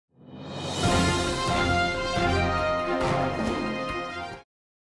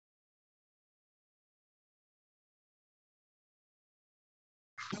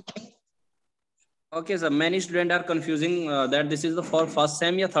Okay, sir. Many students are confusing that this is the for first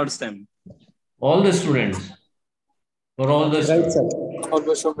sem or third sem. All the students. For all the students. Right, sir.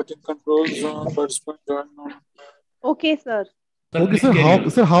 Always submitting control zone, participant join on. Okay, sir. Okay,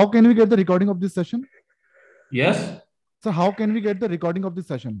 sir. How can we get the recording of this session? Yes. So how can we get the recording of this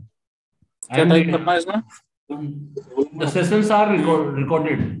session? क्या type करना है इसमें? The sessions are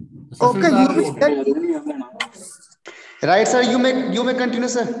recorded. Okay, right, sir. You may continue,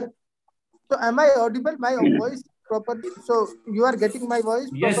 sir. So am I audible? My voice properly? So you are getting my voice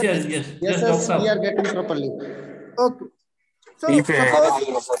properly? Yes, sir. We are getting properly. Okay. So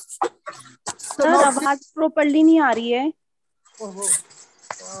suppose. Sir आवाज properly नहीं आ रही है. ओहो.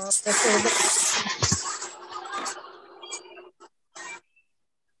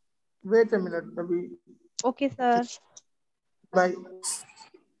 Wait a minute, अभी. Okay, sir. Bye.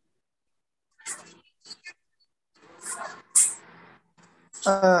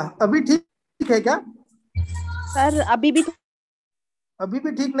 अभी ठीक है क्या? सर अभी भी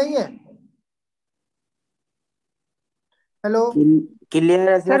ठीक नहीं है. Hello. Clear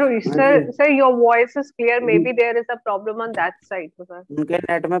है sir. Sir, your voice is clear. Maybe there is a problem on that side, sir. उनके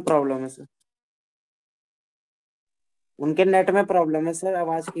नेट में प्रॉब्लम है सर. उनके नेट में प्रॉब्लम है सर.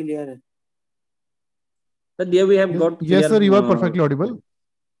 आवाज क्लियर है. So there we have got. Yes, sir. You are perfectly audible.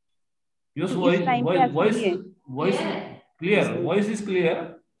 Yes, voice clear. Voice is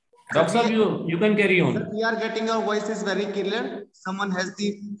clear. Doctor, you can carry on. Sir, we are getting your voice is very clear. Someone has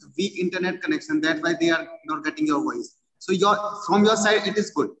the weak internet connection. That's why they are not getting your voice. So from your side, it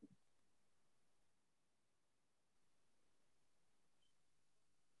is good.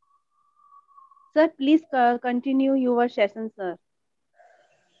 Sir, please continue your session, sir.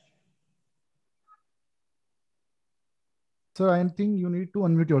 Sir, I think you need to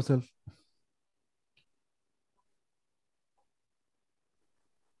unmute yourself.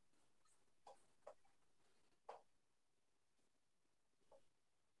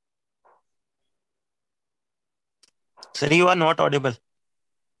 Sir, you are not audible.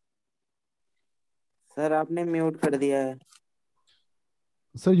 Sir, आपने mute कर दिया है.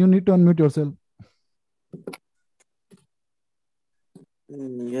 Sir, you need to unmute yourself.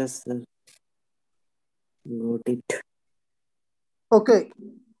 Yes, sir. Got it. Okay.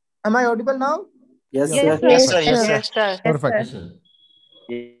 Am I audible now? Yes, sir. Yes, sir. Yes, sir. Perfect. Yes, sir.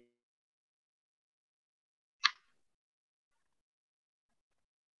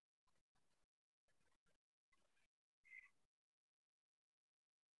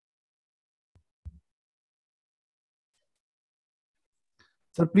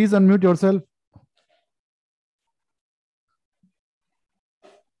 Sir, please unmute yourself.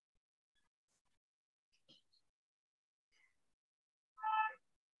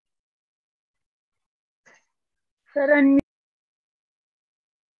 Sir, unmute.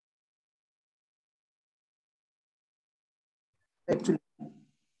 Actually.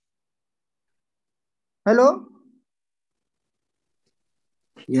 Hello.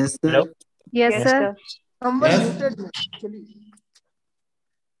 Yes, sir. Hello? Yes, sir. Someone Yes. muted me actually.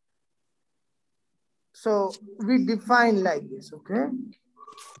 So we define like this, okay?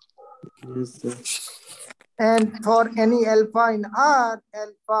 Yes, sir. And for any alpha in R,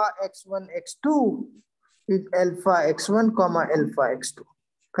 alpha x1, x2 is alpha x1 comma alpha x2.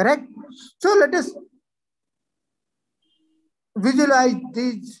 Correct? So let us visualize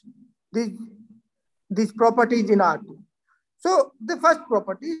these properties in R2. So the first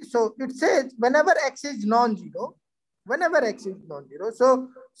property, so it says whenever x is non-zero, so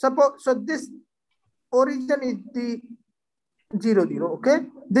suppose, so this origin is the 0, 0, okay?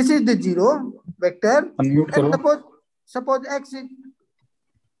 This is the 0 vector. Unmute And करो. suppose x is,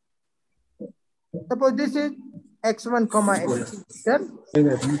 suppose this is x1 comma x2 vector,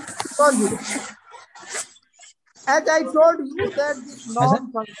 non-zero. As I told you that this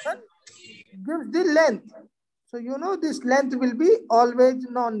norm function gives the length. So you know this length will be always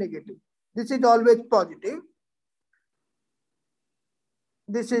non-negative. This is always positive.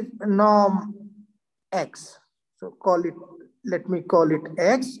 This is norm x. So let me call it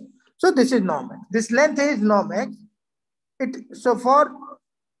x. So this is norm x. This length is norm x. So for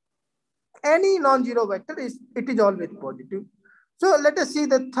any non-zero vector, it is always positive. So let us see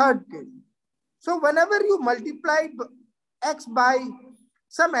the third case. So whenever you multiply x by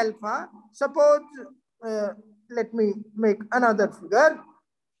some alpha, suppose, let me make another figure.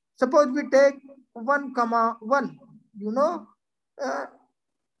 Suppose we take 1, 1, you know.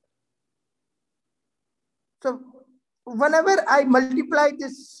 So whenever I multiply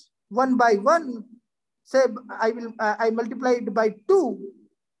this 1 by 1, say I multiply it by 2.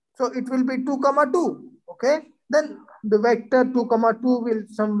 So it will be 2, 2, okay? then the vector 2 comma 2 will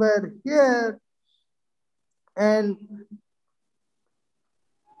somewhere here, and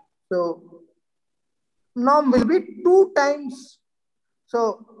so norm will be 2 times.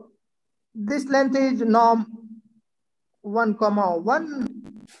 So this length is norm 1 comma 1,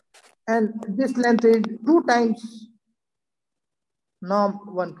 and this length is 2 times norm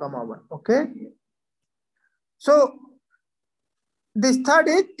 1 comma 1. Okay. So this third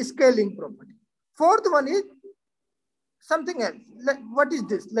is scaling property. Fourth one is something else. What is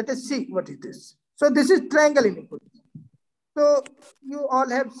this? Let us see what is this. So this is triangle inequality. So you all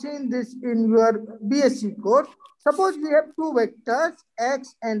have seen this in your BSc course. Suppose we have two vectors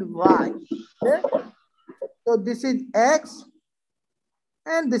x and y. Okay? So this is x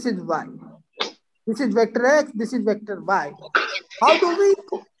and this is y. This is vector x, this is vector y. How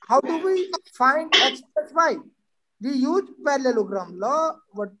do we find x plus y? We use parallelogram law.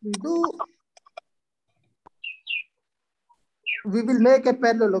 What we do, we will make a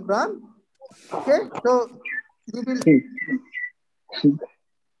parallelogram. Okay, so we will,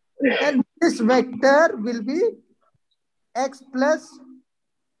 and this vector will be x plus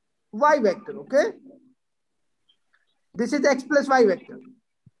y vector. Okay, this is x plus y vector.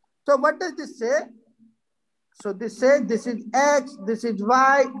 So what does this say? So this says this is x, this is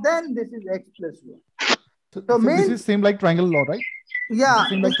y, then this is x plus y. So this is same like triangle law, right? Yeah.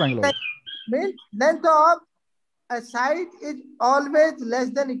 Same like triangle law. Means length of a side is always less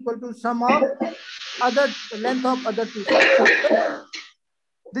than equal to sum of other length of other two sides.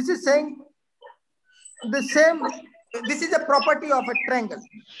 This is saying the same. This is a property of a triangle.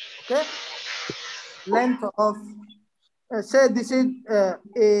 Okay. Length of say this is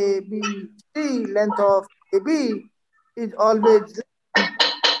A B C. Length of AB is always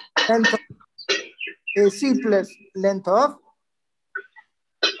length of AC plus length of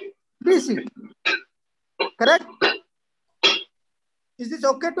BC. Correct? Is this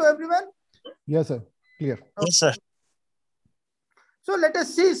okay to everyone? Yes, sir. Clear. Yes, sir. So let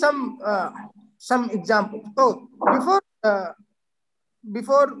us see some examples. Oh,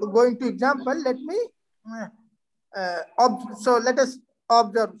 before going to example, let me so let us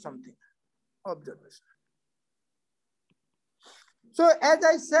observe something. Observation. So as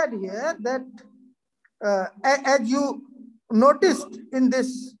I said here that as you noticed in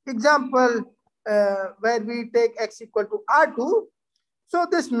this example where we take x equal to R2, so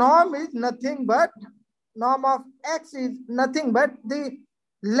this norm is nothing but, norm of x is nothing but the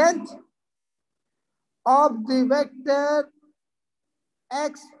length of the vector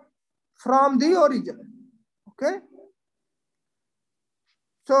x from the origin. Okay.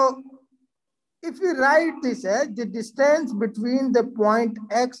 So if we write this as the distance between the point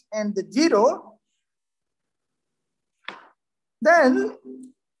x and the 0, then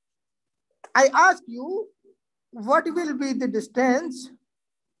I ask you, what will be the distance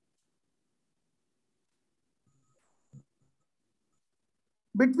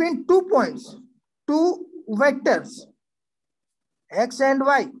between 2 points, 2 vectors, x and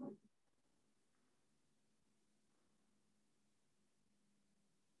y?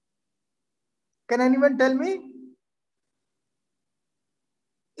 Can anyone tell me?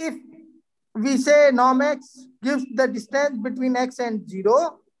 If we say norm x gives the distance between x and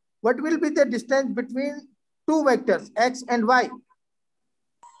 0, what will be the distance between 2 vectors, x and y?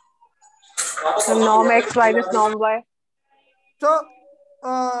 So norm x minus norm y. So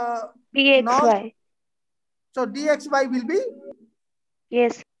dxy. So dxy will be?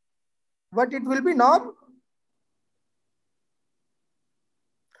 Yes. What it will be, norm?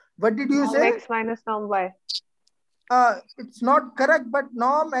 What did you Norm say? x minus norm y. It's not correct, but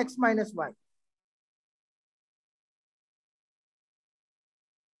norm x minus y.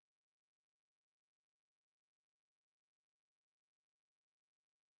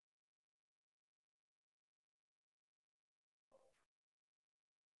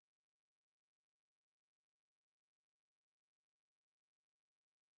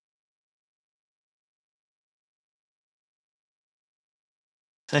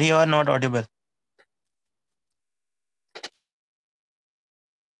 Sir, you are not audible.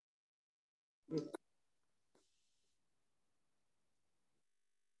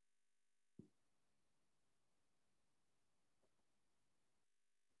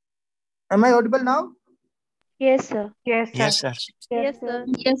 Am I audible now? Yes, sir. Yes, sir. Yes, sir. Yes, sir.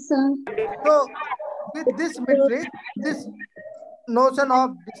 Yes, sir. So with this metric, this notion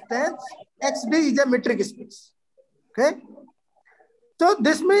of distance, xd is a metric space. Okay. So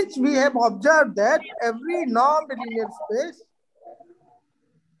this means we have observed that every normed linear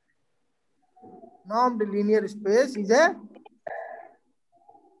space is a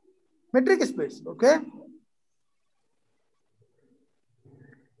metric space. Okay.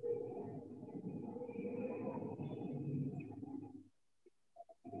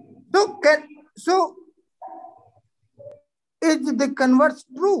 So is the converse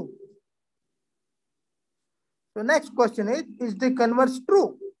true? So next question is the converse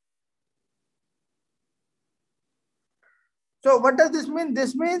true? So what does this mean?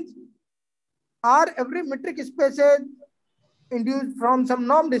 This means are every metric spaces induced from some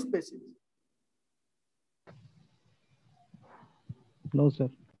normed spaces? No, sir.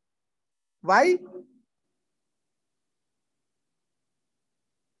 Why?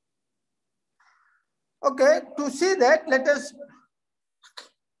 Okay, to see that, let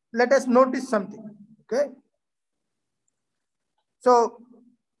us notice something. Okay. So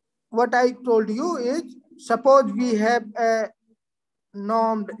what I told you is, suppose we have a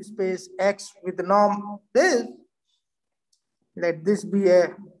normed space X with norm this. Let this be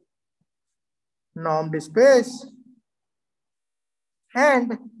a normed space,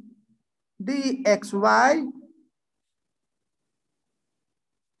 and dxy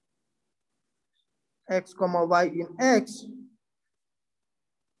x comma y in X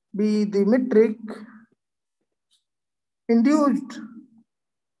be the metric induced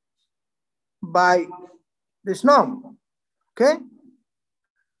by this norm. Okay.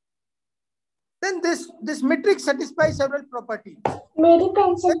 Then this metric satisfies several properties. So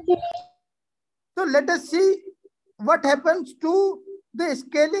let us see what happens to the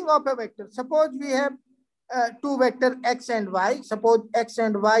scaling of a vector. Suppose we have two vector x and y. Suppose x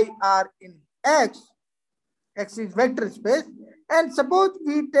and y are in X. X is vector space. And suppose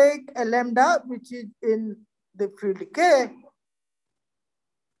we take a lambda which is in the field K.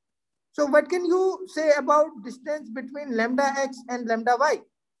 So what can you say about distance between lambda x and lambda y?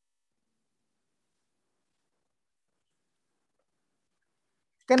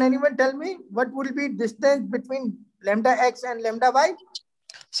 Can anyone tell me what will be distance between lambda x and lambda y?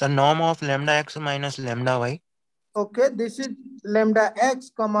 So norm of lambda x minus lambda y. Okay, this is lambda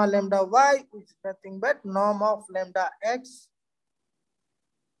x comma lambda y, which is nothing but norm of lambda x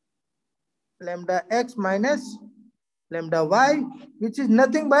minus lambda y, which is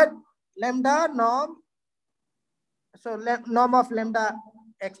nothing but lambda norm. So norm of lambda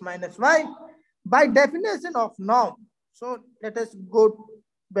x minus y by definition of norm. So let us go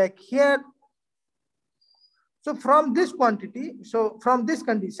back here. So from this quantity, so from this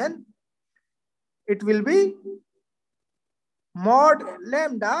condition, it will be mod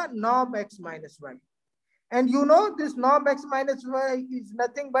lambda norm x minus y. And you know this norm x minus y is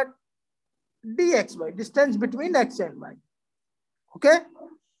nothing but dxy, distance between x and y. Okay.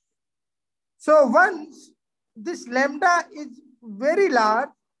 So once this lambda is very large,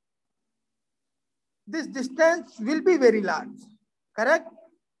 this distance will be very large. Correct?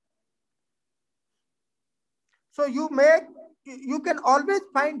 So you can always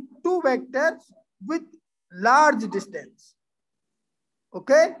find two vectors with large distance.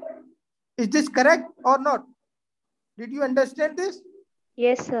 Okay? Is this correct or not? Did you understand this?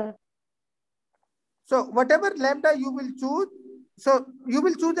 Yes, sir. So whatever lambda you will choose, so you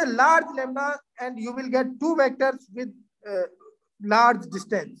will choose a large lambda and you will get two vectors with large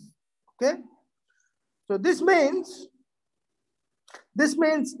distance. Okay? So this means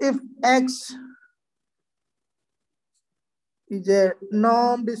if X is a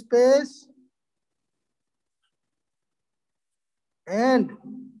normed space and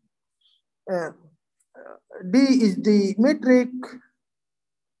D is the metric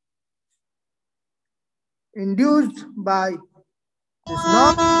induced by this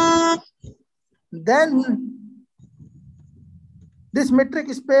norm, then this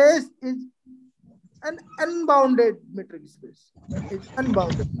metric space is an unbounded metric space. It's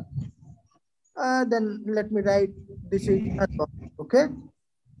unbounded. Then let me write this is unbounded. Okay.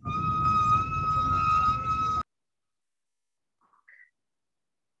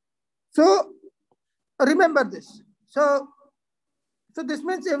 So remember this. So this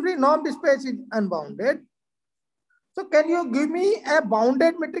means every normed space is unbounded. So can you give me a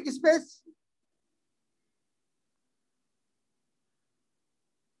bounded metric space?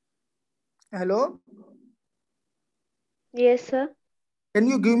 Hello? Yes, sir. Can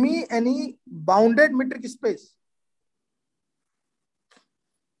you give me any bounded metric space?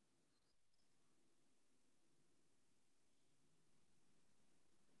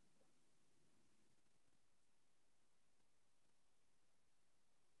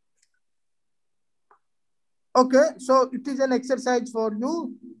 Okay, so it is an exercise for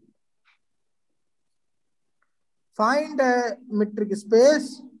you. Find a metric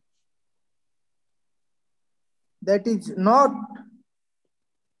space that is not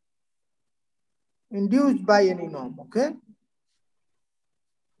induced by any norm. Okay.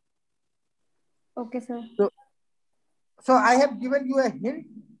 Okay, sir. So I have given you a hint.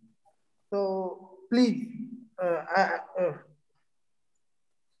 So please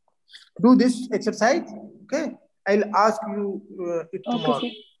do this exercise. Okay, I'll ask you it tomorrow.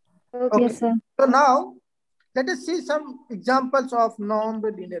 Okay, sir. Okay, yes, sir. So now let us see some examples of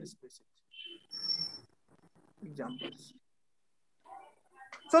non-linear spaces. Examples.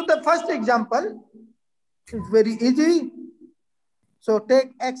 So the first example is very easy. So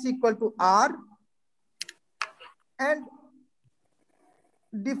take x equal to r and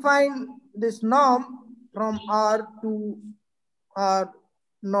define this norm from r to r.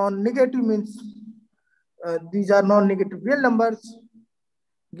 Non-negative means these are non-negative real numbers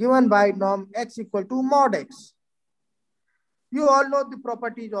given by norm x equal to mod x. You all know the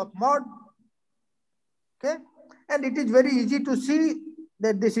properties of mod, okay? And it is very easy to see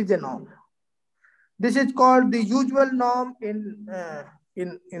that this is a norm. This is called the usual norm in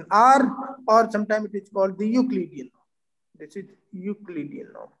R, or sometimes it is called the Euclidean norm. This is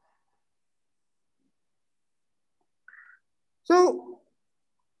Euclidean norm. So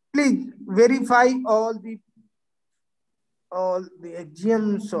please verify all the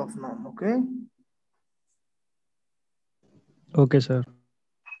axioms of norm, okay? Okay, sir.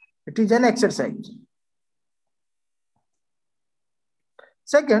 It is an exercise.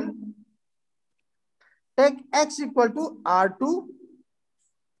 Second, take x equal to R2.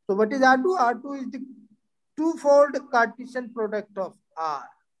 So what is R2? R2 is the twofold Cartesian product of R.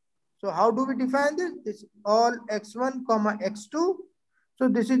 So how do we define this? This is all x1 comma x2. So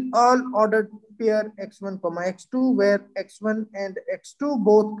this is all ordered pair x1 comma x2, where x1 and x2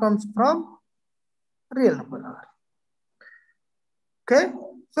 both comes from real number R. Okay.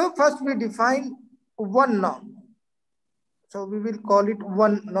 So first we define one norm. So we will call it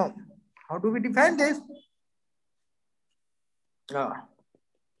one norm. How do we define this?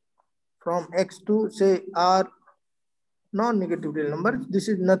 From x2, say R non-negative real numbers. This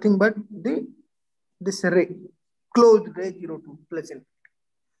is nothing but this ray, closed ray 0 to plus infinity.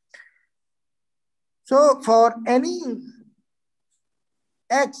 So for any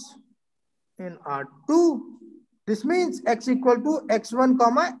x in R2, this means x equal to x1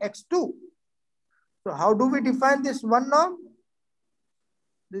 comma x2. So how do we define this one norm?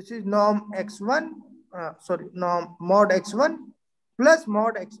 This is norm x1, norm mod x1 plus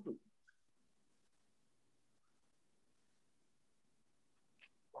mod x2.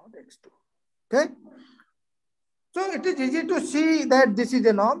 Mod x2. Okay. So it is easy to see that this is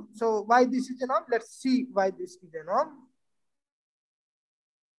a norm. So why this is a norm? Let's see why this is a norm.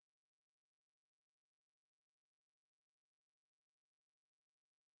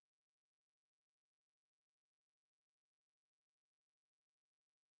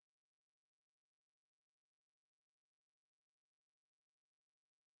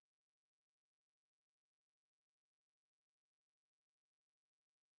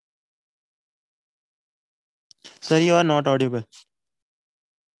 Sir, you are not audible.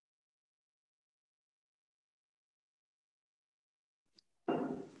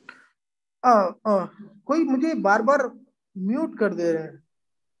 कोई मुझे बार बार mute कर दे रहे हैं.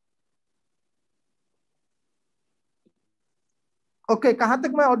 Okay, कहां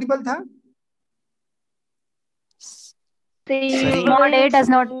तक मैं Audible था? Mod A does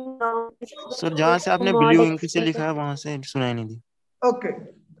not. Sir जहाँ से आपने ब्लू इंक से लिखा है वहां से सुनाई नहीं दी. Okay,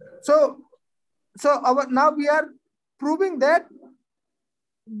 so now we are proving that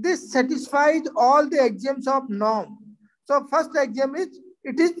this satisfies all the axioms of norm. So first axiom is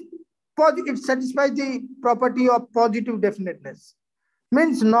it satisfies the property of positive definiteness.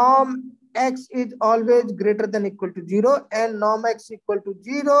 Means norm x is always greater than equal to 0, and norm x equal to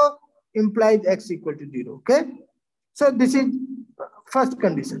 0 implies x equal to 0. Okay, so this is first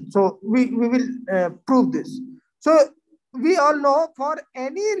condition. So we will prove this. So we all know for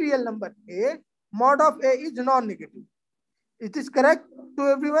any real number a, mod of a is non-negative. Is this correct to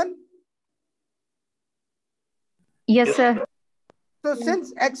everyone? Yes, sir. So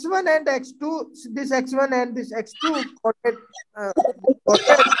since x1 and x2, this x1 and this x2,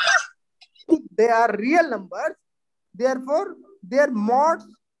 they are real numbers, therefore their mods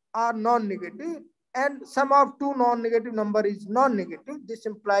are non-negative, and sum of two non-negative number is non-negative. This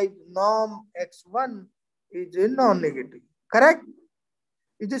implies norm x1 is a non-negative. Correct?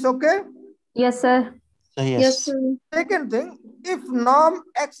 Is this okay? Yes, sir. Yes, sir. Second thing, if norm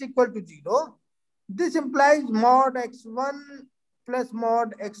x equal to 0, this implies mod x1 plus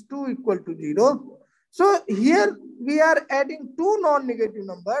mod x2 equal to 0. So here we are adding two non-negative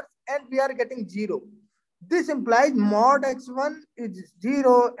numbers and we are getting 0. This implies mod x1 is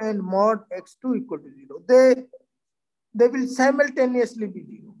 0 and mod x2 equal to 0. They will simultaneously be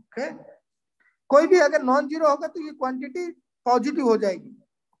 0. Okay? कोई भी अगर non zero होगा तो ये quantity positive हो जाएगी.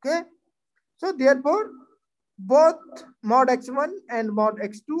 Okay? So therefore, both mod x1 and mod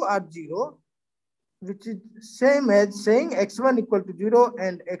x2 are 0, which is same as saying x1 equal to 0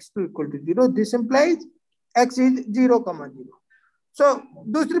 and x2 equal to 0. This implies x is 0, 0. So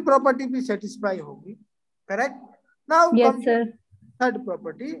दूसरी property भी satisfy होगी, correct? Now Yes, come sir. to third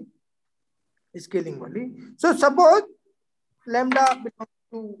property, scaling wali. So suppose lambda belongs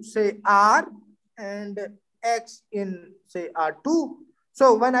to say R and X in say R2.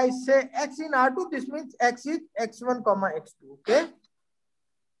 So when I say X in R2, this means X is X1, X2. Okay.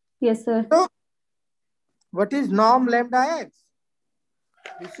 Yes, sir. So what is norm lambda X?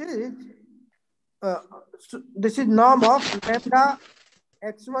 This is norm of lambda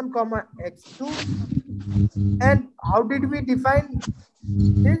X1, X2. And how did we define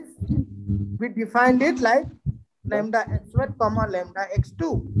this? We defined it like lambda X1, lambda X2.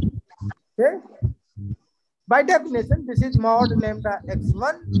 Okay. By definition, this is mod lambda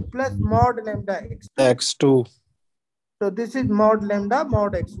X1 plus mod lambda X2. X2. So this is mod lambda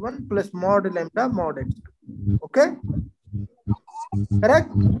mod X1 plus mod lambda mod X2. Okay?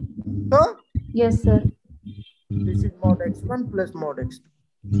 Correct? So? Yes, sir. This is mod X1 plus mod X2.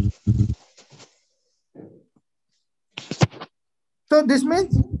 So this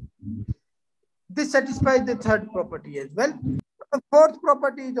means this satisfies the third property as well. The fourth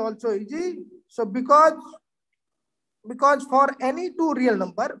property is also easy. So because for any two real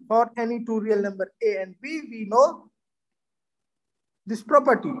number, A and B, we know this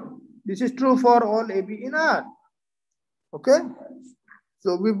property. This is true for all A, B in R. Okay.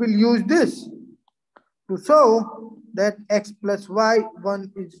 So we will use this to show that x plus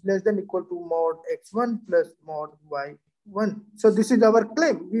y1 is less than equal to mod x1 plus mod y1. So this is our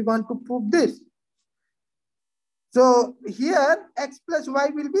claim. We want to prove this. So here x plus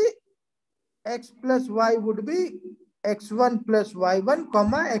y will be, x plus y would be x1 plus y1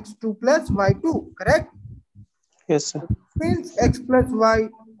 comma x2 plus y2, correct? Yes, sir. Means x plus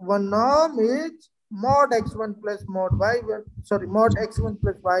y1 norm is mod x1 plus mod y1, sorry, mod x1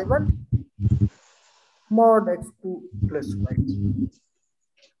 plus y1 mod x2 plus y2.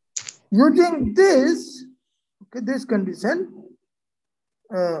 Using this, okay, this condition,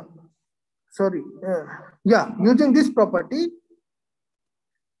 using this property,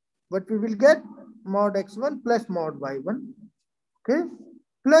 what we will get, mod x1 plus mod y1, okay,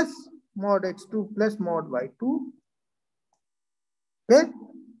 plus mod x2 plus mod y2. Okay,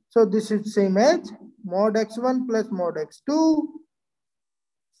 so this is same as mod x1 plus mod x2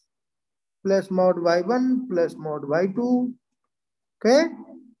 plus mod y1 plus mod y2. Okay,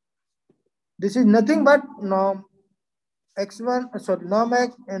 this is nothing but norm x1, sorry, norm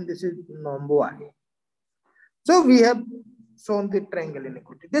x, and this is norm y. So we have shown the triangle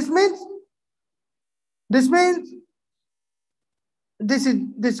inequality. This means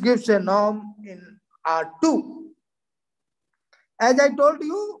this gives a norm in R2. As I told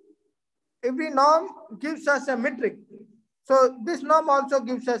you, every norm gives us a metric. So this norm also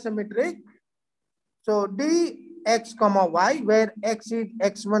gives us a metric. So dx comma y, where x is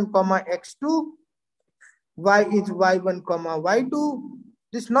x1 comma x2, y is y1 comma y2.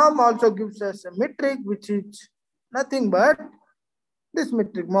 This norm also gives us a metric, which is nothing but this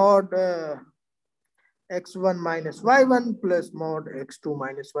metric, mod x1 minus y1 plus mod x2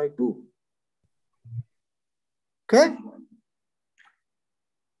 minus y2. Okay.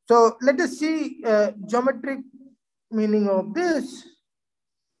 So let us see geometric meaning of this.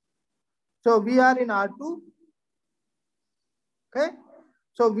 So we are in R2. Okay.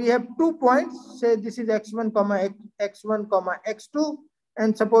 So we have 2 points. Say this is x1 comma x1 comma x2,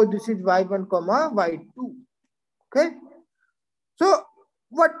 and suppose this is y1 comma y2. Okay. So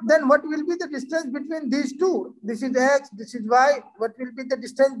what will be the distance between these two? This is x, this is y. What will be the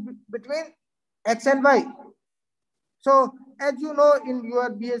distance between x and y? So as you know, in your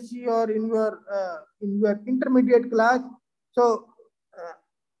BSc or in your intermediate class, so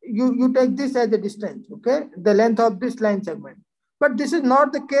you take this as a distance, okay, the length of this line segment. But this is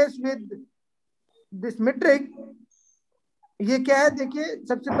not the case with this metric. ये क्या है देखिए,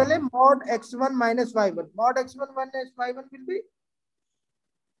 सबसे पहले mod x1 minus y1. Mod x1 minus y1 will be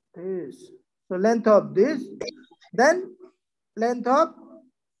this. So length of this, then length of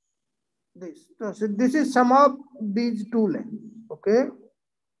this. So this is sum of these two lengths. Okay.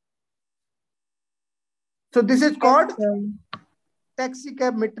 So this is called taxi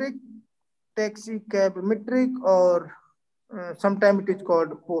cab metric, or sometimes it is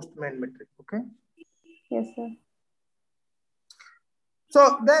called postman metric. Okay. Yes, sir.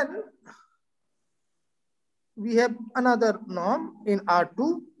 So then we have another norm in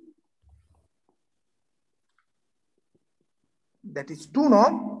R2. That is 2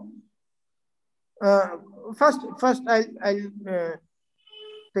 norm. First I'll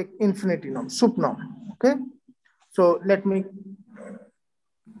take infinity norm, sup norm. Okay, so let me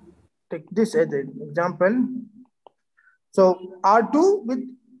take this as an example. So R2 with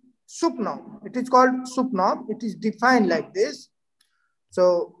sup norm, it is called sup norm. It is defined like this.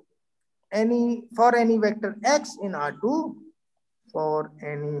 So for any vector x in R2, for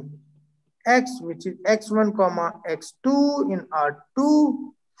any x which is x1 comma x2 in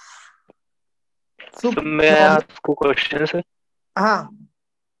R2. So may I ask a question, sir?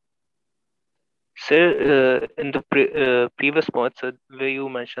 Sir, in the previous part, sir, where you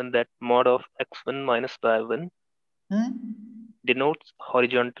mentioned that mod of x1 minus y1 denotes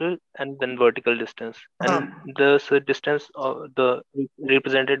horizontal and then vertical distance, and the distance of the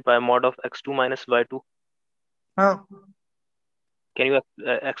represented by mod of x2 minus y2. Can you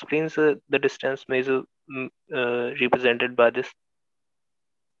explain, sir, the distance measure represented by this?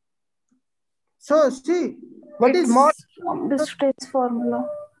 So see, what is mod? From the Stretch formula.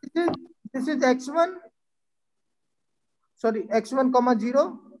 This is x1. Sorry, x1 comma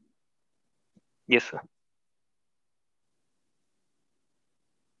 0. Yes, sir.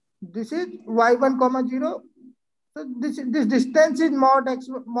 This is y1 comma 0. So this distance is mod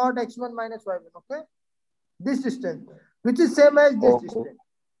x1 minus y1. Okay, this distance, which is same as this distance.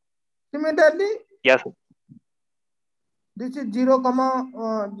 Similarly, yes, sir. This is 0 comma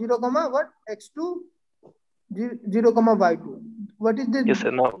what? X2 0 comma y2. What is this? Yes,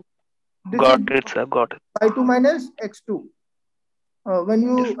 sir. Now this got is it, sir. Got it. y2 minus x2. When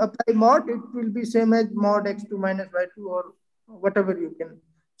you apply mod, it will be same as mod x2 minus y2 or whatever you can.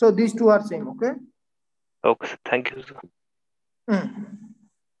 So these two are same. Okay. Okay, sir. Thank you, sir.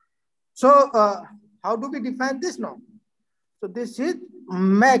 So how do we define this now? So this is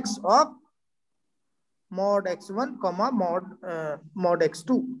max of mod x1 comma mod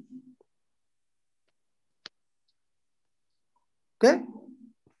x2. Okay,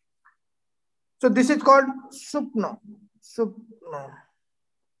 so this is called sup norm,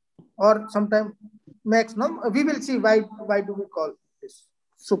 or sometimes max norm. We will see why do we call this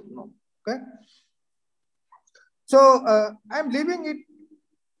sup norm. Okay, so I'm leaving it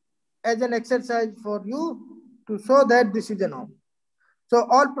as an exercise for you to show that this is a norm. So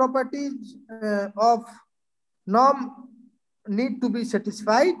all properties of norm need to be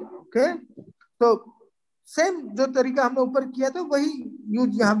satisfied. Okay, so same जो तरीका हमने ऊपर किया था वही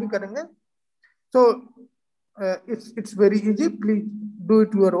use यहाँ भी करेंगे. So it's very easy. Please do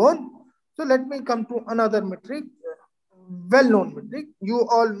it your own. So let me come to another metric, well-known metric. You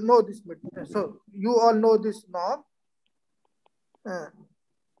all know this metric. So you all know this norm.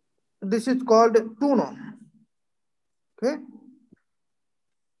 This is called 2 norm. Okay.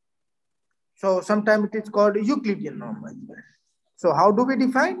 So sometimes it is called Euclidean norm. So how do we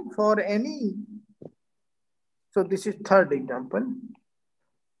define for any? So this is third example.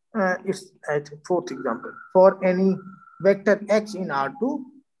 It's fourth example. For any vector x in R2.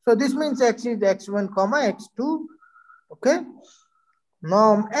 So this means x is x1 comma x2. Okay.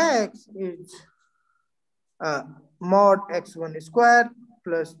 Norm x is mod x1 square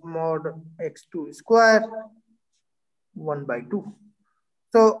plus mod x2 square 1 by 2.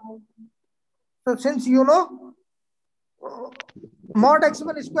 So since you know mod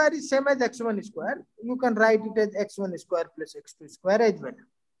x1 square is same as x1 square, you can write it as x1 square plus x2 square as well.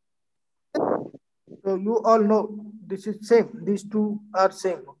 So you all know this is same. These two are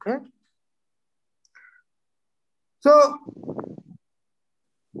same. Okay. So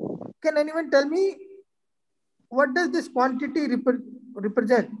can anyone tell me what does this quantity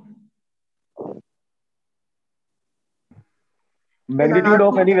represent? Magnitude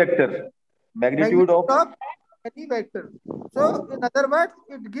of any vector. Magnitude of any vector. So in other words,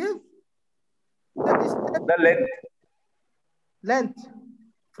 it gives the distance. The length.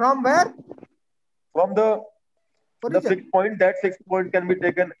 From where? From the fixed point. That fixed point can be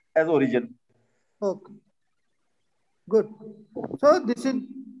taken as origin. Okay. Good. So this is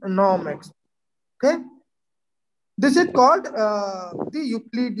norm x. Okay. This is called the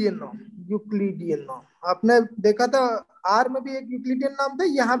Euclidean norm. Euclidean norm. आपने देखा था R में भी एक Euclidean norm था,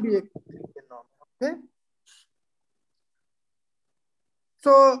 यहाँ भी एक Euclidean norm. Okay.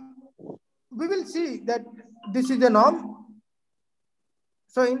 So we will see that this is a norm.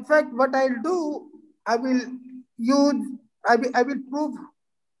 So in fact, what I'll do, I will prove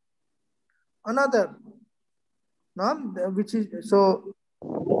another norm, which is, so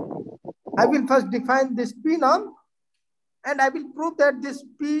I will first define this P norm, and I will prove that this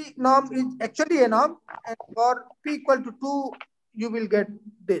P norm is actually a norm, and for P equal to 2, you will get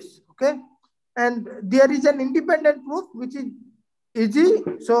this. Okay. And there is an independent proof which is easy.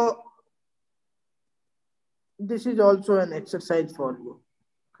 So this is also an exercise for you.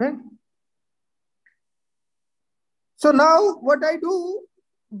 Okay. So now what I do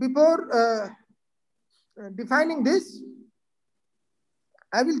before defining this,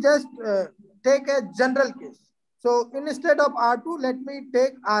 I will just take a general case. So instead of R2, let me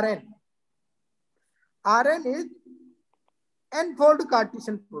take Rn. Rn is n-fold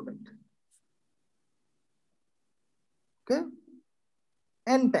Cartesian product. Okay,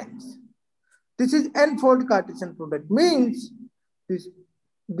 n times. This is n-fold Cartesian product. Means this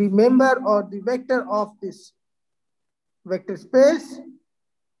the member or the vector of this vector space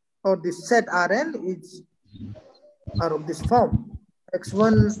or this set Rn is are of this form: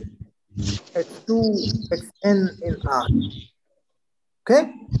 x1, x2, xn in R.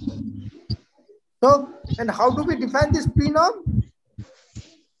 Okay. So, and how do we define this P norm?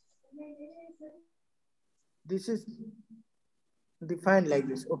 This is defined like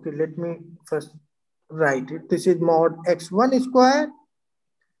this. Okay, let me first write it. This is mod x1 square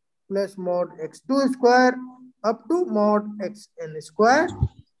plus mod x2 square up to mod xn square.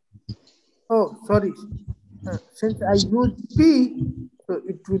 Oh, sorry. Since I use P, so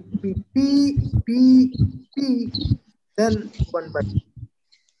it would be P, then 1 by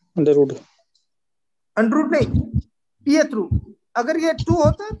under root नहीं, pth root. अगर ये 2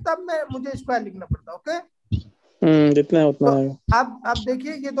 होता तब मुझे square लिखना पड़ता. Okay, जितना उतना तो आएगा. अब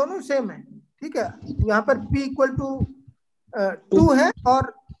देखिए ये दोनों सेम है. ठीक है, यहाँ पर p इक्वल टू 2 है और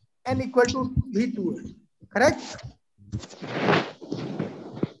n इक्वल टू भी 2 है. Correct.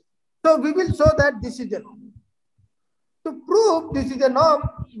 So we will show that this is a norm. To prove this is a norm,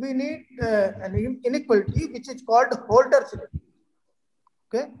 we need an inequality which is called Holder's inequality.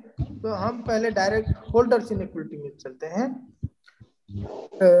 Okay, तो हम पहले direct Holder's inequality में चलते हैं.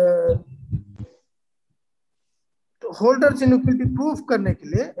 तो Holder's inequality proof करने के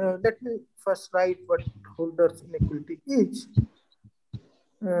लिए let me first write what Holder's inequality is.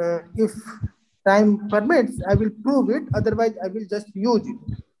 If time permits, I will prove it. Otherwise, I will just use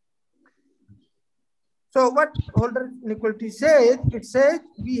it. So what Holder's inequality says, it says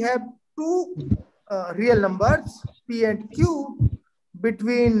we have two real numbers p and q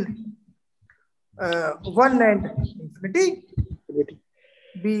between 1 and infinity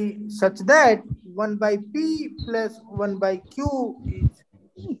be such that 1 by p plus 1 by q is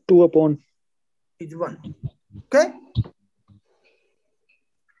 2 upon is 1. Okay.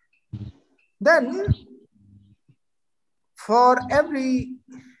 Then for every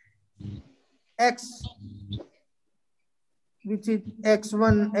x which is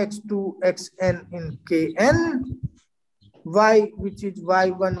x1, x2, xn in kn, y which is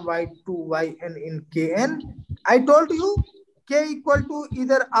y1, y2, yn in kn. I told you k equal to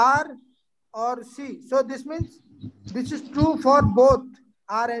either r or c. So this means this is true for both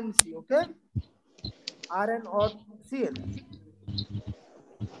r and c. Okay, rn or cn.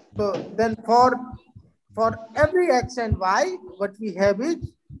 So then for every x and y, what we have is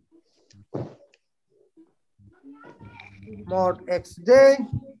mod xj,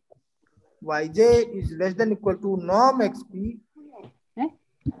 yj is less than equal to norm xp,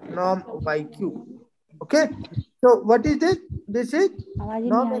 norm yq. Okay, so what is this? This is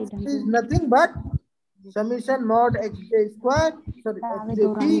norm xp is nothing but summation mod xj square, sorry,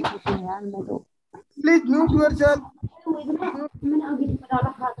 xjp. Please mute yourself.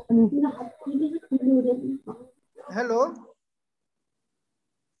 Hello.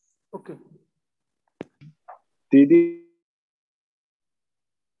 Okay. Didi.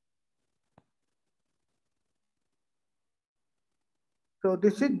 So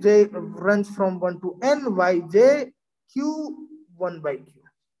this is j runs from 1 to n, yj, q, 1 by q.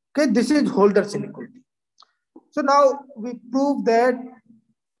 Okay, this is Holder's inequality. So now we prove that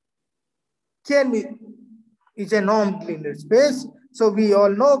Kn is a normed linear space. So we all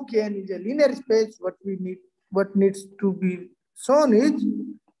know Kn is a linear space. What needs to be shown is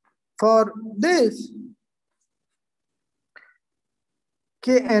for this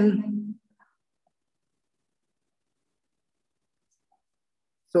Kn,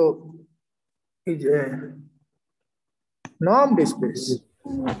 so is a normed space.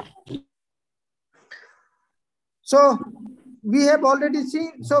 So we have already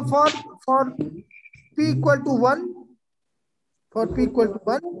seen. So for p equal to 1, for p equal to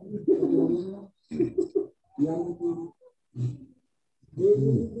 1,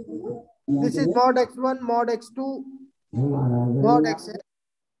 this is mod x1, mod x2, mod xn.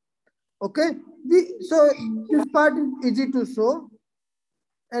 Okay, so this part is easy to show,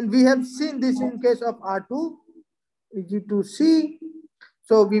 and we have seen this in case of R2, easy to see.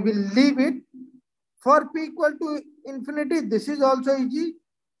 So we will leave it. For p equal to infinity, this is also easy.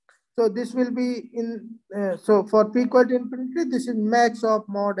 So this will be in, so for p equal to infinity, this is max of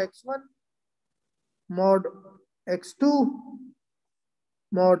mod x1, mod x2,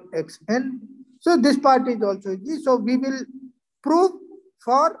 mod xn. So this part is also easy. So we will prove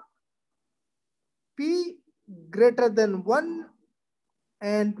for p greater than 1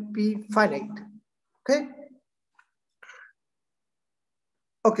 and p finite. Okay.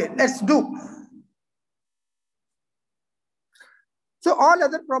 Okay, let's do. So all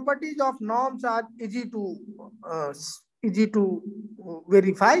other properties of norms are easy to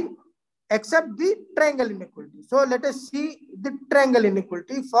verify, except the triangle inequality. So let us see the triangle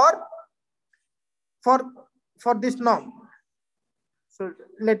inequality for this norm. So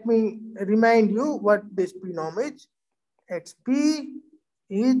let me remind you what this p norm is. Xp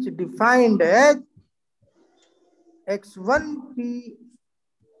is defined as x1p,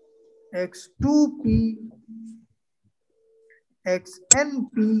 x2p,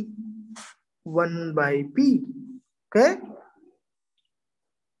 xnp 1 by p. Okay.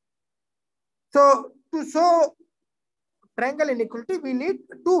 So to show triangle inequality, we need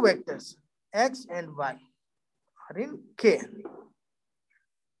two vectors, x and y, are in Kn.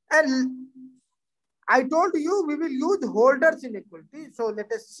 And I told you we will use Holder's inequality. So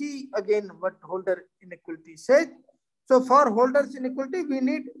let us see again what Holder inequality says. So for Holder's inequality, we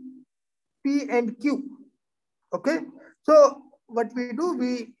need P and Q. Okay. So what we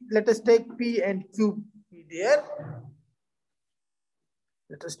do, let us take P and Q there.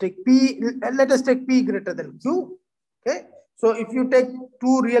 Let us take P greater than Q. Okay. So if you take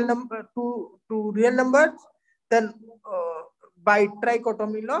two real numbers, then by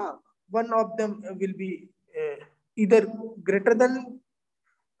trichotomy law, one of them will be either greater than.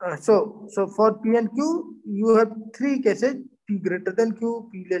 So for P and Q, you have three cases: P greater than Q,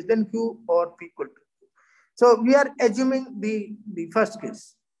 P less than Q, or P equal to Q. So we are assuming the first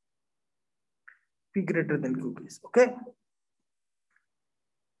case, P greater than Q case. Okay.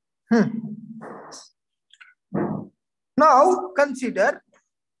 Now consider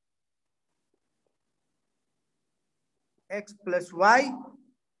x plus y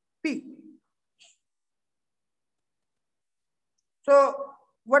p. So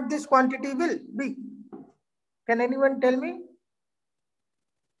what this quantity will be? Can anyone tell me?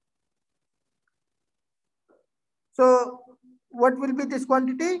 So what will be this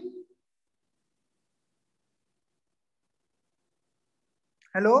quantity?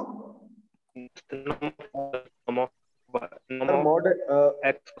 Hello? Mod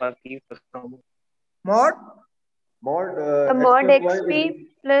x plus p plus Mod? Mod mod x plus xp y is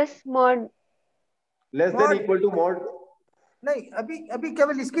plus mod less than equal to mod. नहीं अभी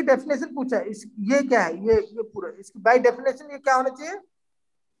केवल इसकी definition पूछा है. ये क्या है? ये पूरा इसकी बाय डेफिनेशन ये क्या होना चाहिए?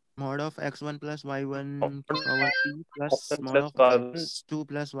 mod of x1 plus y1 power p plus mod of x2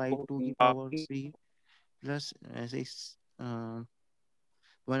 plus y2 की power c plus ऐसे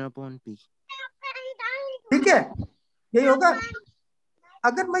 1 upon p. ठीक है, यही होगा.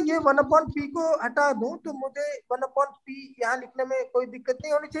 अगर मैं ये 1 upon p को हटा दूं तो मुझे 1 upon p यहाँ लिखने में कोई दिक्कत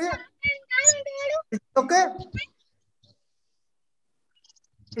नहीं होनी चाहिए. Okay,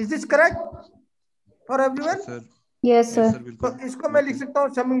 is this correct for everyone? Yes sir. तो इसको मैं लिख सकता हूँ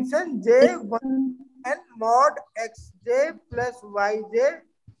summation j 1 n mod xj plus yj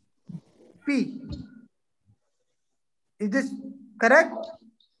p. Is this correct?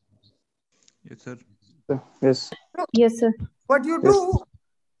 Yes sir. Yes. Yes sir. What you do,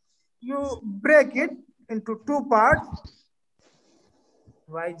 you break it into two parts,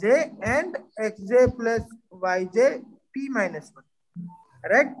 yj and xj plus yj p minus 1.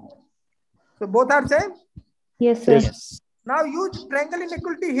 Correct? So both are same? Yes sir. Yes. Now use triangle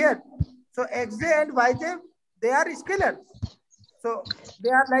inequality here. So xj and yj, they are scalars. So they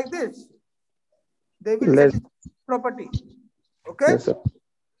are like this. They will satisfy property. Okay? Yes sir.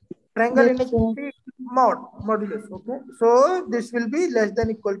 Triangle Yes, inequality modulus. Okay? So this will be less than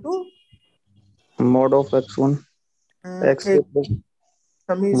equal to Mod of x1 x plus y.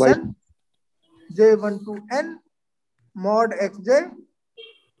 summation j1 to n mod xj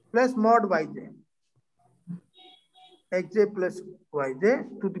plus mod yj. xj plus yj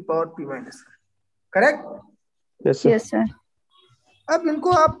to the power p minus 1. Correct? Yes sir. Yes sir. अब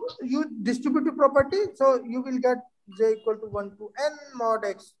इनको आप use distributive property. So you will get j equal to 1 to n mod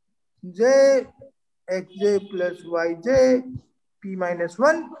x j xj plus yj p minus 1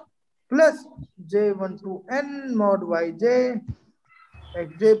 plus j1 to n mod yj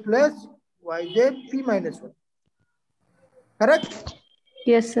xj plus yj p minus 1. Correct?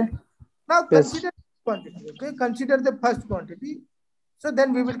 Yes sir. Now Yes. consider quantity. Okay, consider the first quantity. So then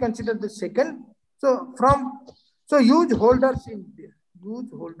we will consider the second. So use holders in use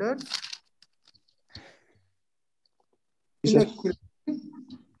holders Yes. inequality.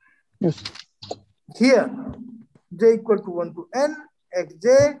 Yes. Here j equal to 1 to n xj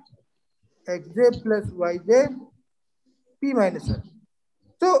plus yj p minus 1.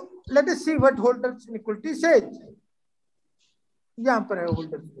 So let us see what holders inequality says. यहां पर है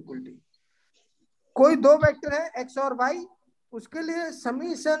holders equality. कोई दो vector है x और y, उसके लिए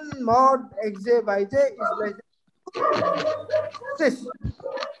summation mod xj yj is less this.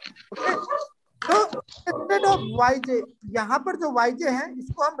 Okay, तो इंस्टेड ऑफ yj, यहां पर जो yj है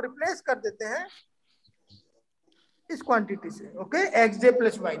इसको हम रिप्लेस कर देते हैं इस क्वांटिटी से. ओके, xj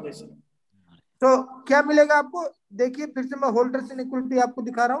प्लस yj से. तो क्या मिलेगा आपको? देखिए फिर से मैं होल्डर्स इनइक्वालिटी आपको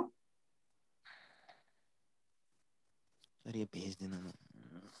दिखा रहा हूं. सर ये भेज देना.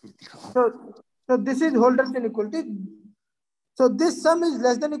 So this is holders inequality. So this sum is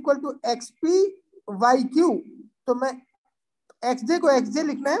less than equal to xp yq. तो मैं xj को xj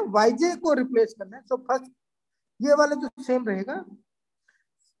लिखना है, yj को रिप्लेस करना है. So फर्स्ट ये वाला जो सेम रहेगा.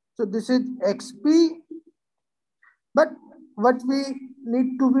 So this is xp, but what we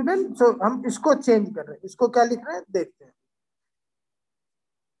need to be done, so हम इसको चेंज कर रहे हैं. इसको क्या लिख रहे हैं देखते हैं.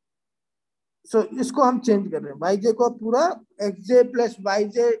 So इसको हम चेंज कर रहे हैं. yj को पूरा xj plus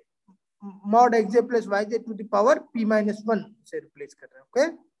yj mod xj plus yj to the power p minus 1 से रिप्लेस कर रहे हैं. Okay,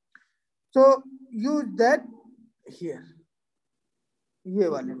 so use that here. ये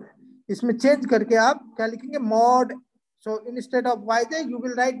वाले में इसमें चेंज करके आप क्या लिखेंगे? mod. So instead of yj you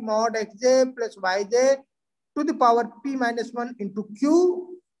will write mod xj plus yj to the power p minus 1 into q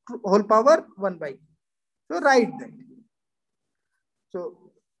whole power 1 by q. So write that. So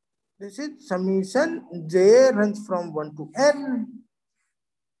this is summation j runs from 1 to n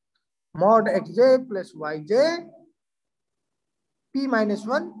mod xj plus yj p minus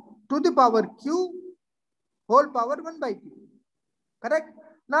 1 to the power q whole power 1 by q. Correct?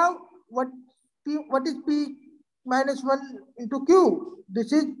 Now what is p minus 1 into q?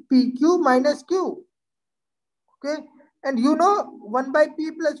 This is pq minus q. Okay, and you know 1 by p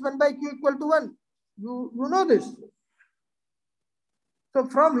plus 1 by q equal to 1. You know this. So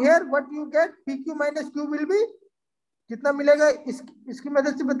from here what you get? pq minus q will be कितना मिलेगा? इसकी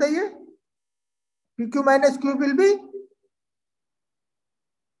मदद से बताइए. pq minus q will be,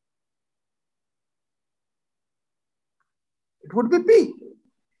 it would be p.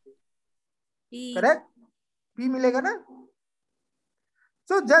 Correct? p मिलेगा ना?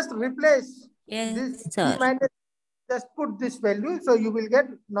 So just replace this p minus, just put this value, so you will get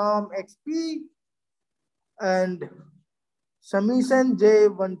norm xp and summation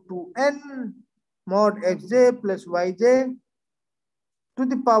j1 to n mod xj plus yj to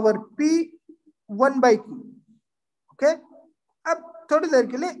the power p 1 by q. Okay, अब थोड़ी देर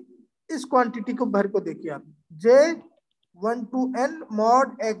के लिए इस quantity को भर को देखिए आप. j1 to n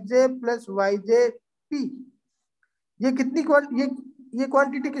mod xj plus yj p. ये कितनी ये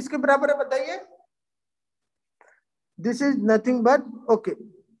क्वांटिटी किसके बराबर है बताइए? This is nothing but, okay,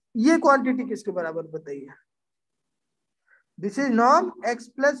 ये क्वांटिटी किसके बराबर बताइए? This is norm x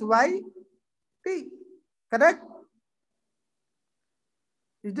plus Y p. Correct?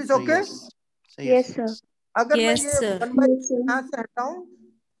 Is this okay? Yes sir. अगर मैं ये 1 by यहाँ से हटाऊं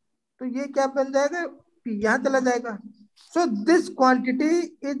तो ये क्या बन जाएगा? p यहाँ चला जाएगा. So this quantity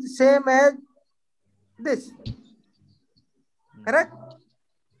is same as this. Correct?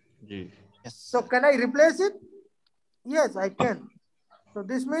 So can I replace it? Yes, I can. So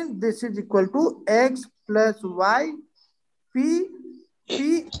this means this is equal to x plus y p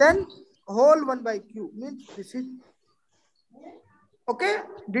then whole 1 by q, means this is okay.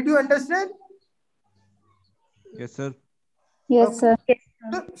 Did you understand? Yes sir. Yes sir.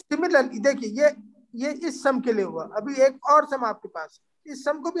 तो similarly देखिए ये इस सम के लिए हुआ. अभी एक और सम आपके पास, इस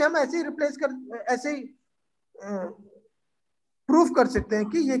सम को भी हम ऐसे ही रिप्लेस कर, ऐसे ही प्रूफ कर सकते हैं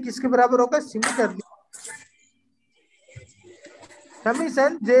कि ये किसके बराबर होगा. Similarly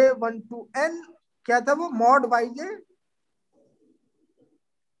summation j1 to n क्या था वो? mod yj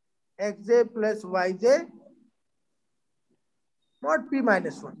xj plus yj mod p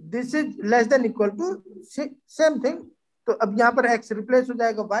minus 1. This is less than equal to same thing. तो अब यहां पर x रिप्लेस हो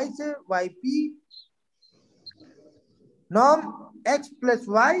जाएगा y से, yp norm x plus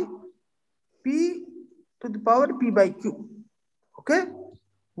y p to the power p by q. Okay,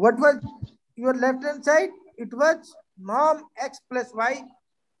 what was your left hand side? It was norm x plus y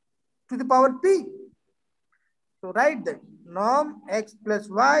to the power p. So write that norm x plus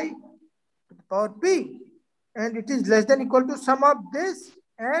y to the power p, and it is less than equal to sum of this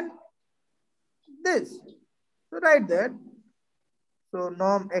and this. So write that. So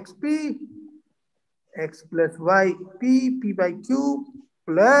norm xp x plus y p by q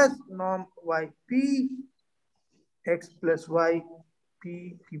plus norm y p x plus y p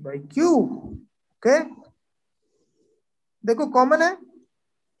by q. Okay देखो common है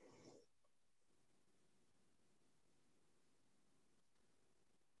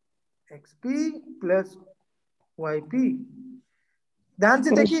xp plus yp. ध्यान से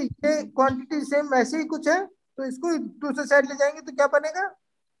देखिए ये quantity same ऐसे ही कुछ है तो इसको दूसरे साइड ले जाएंगे तो क्या बनेगा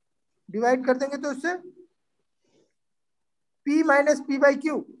डिवाइड कर देंगे तो उससे p minus p by q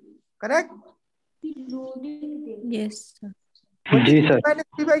correct Yes, sir. what is p minus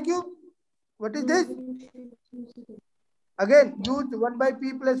p by q what is this again use 1 by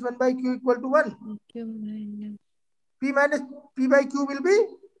p plus 1 by q equal to 1 p minus p by q will be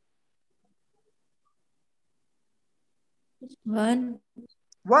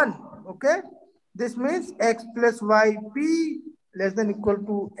 1 okay this means x plus yp less than equal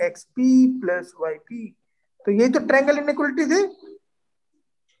to xp plus yp तो ये तो triangle inequality थी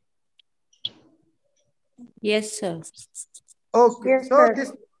Yes, sir. okay Yes, so sir.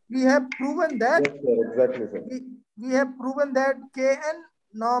 this we have proven that Yes, sir. Exactly, sir. we have proven that Kn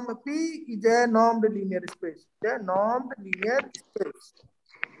norm P is a normed linear space. The normed linear space.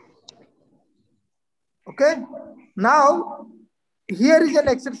 Okay. Now, here is an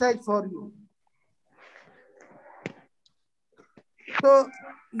exercise for you. So,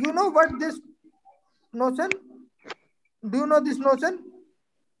 you know what this notion? Do you know this notion?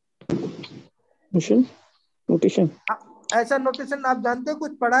 Notation. ऐसा notation आप जानते हो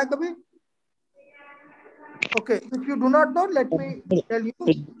कुछ पढ़ा है कभी? Okay, if you do not know, let me tell you.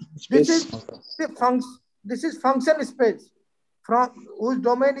 This is function space from whose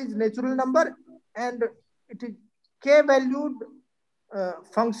domain is natural number and it is k valued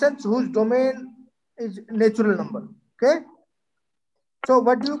functions whose domain is natural number. Okay. So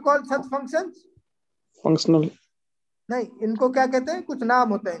what do you call such functions? Functional. नहीं इनको क्या कहते हैं कुछ नाम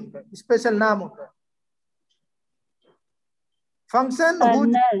होता है इनका स्पेशल नाम होता है function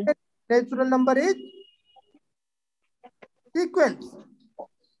whose natural number is sequence.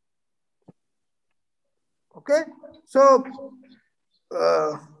 Okay, so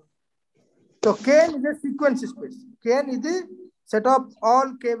Kn is a sequence space. Kn is the set of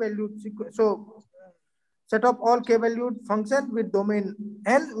all k valued sequence. So set of all k valued function with domain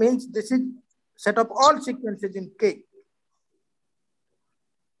n means this is set of all sequences in k.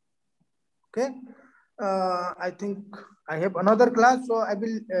 Okay, I think I have another class, so I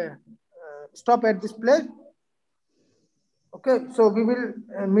will stop at this place. Okay, so we will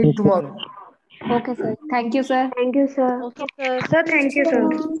meet tomorrow. Okay, sir. Thank you, sir. Thank you, sir. Okay, sir. Sir, thank you, sir.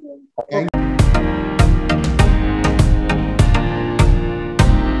 Thank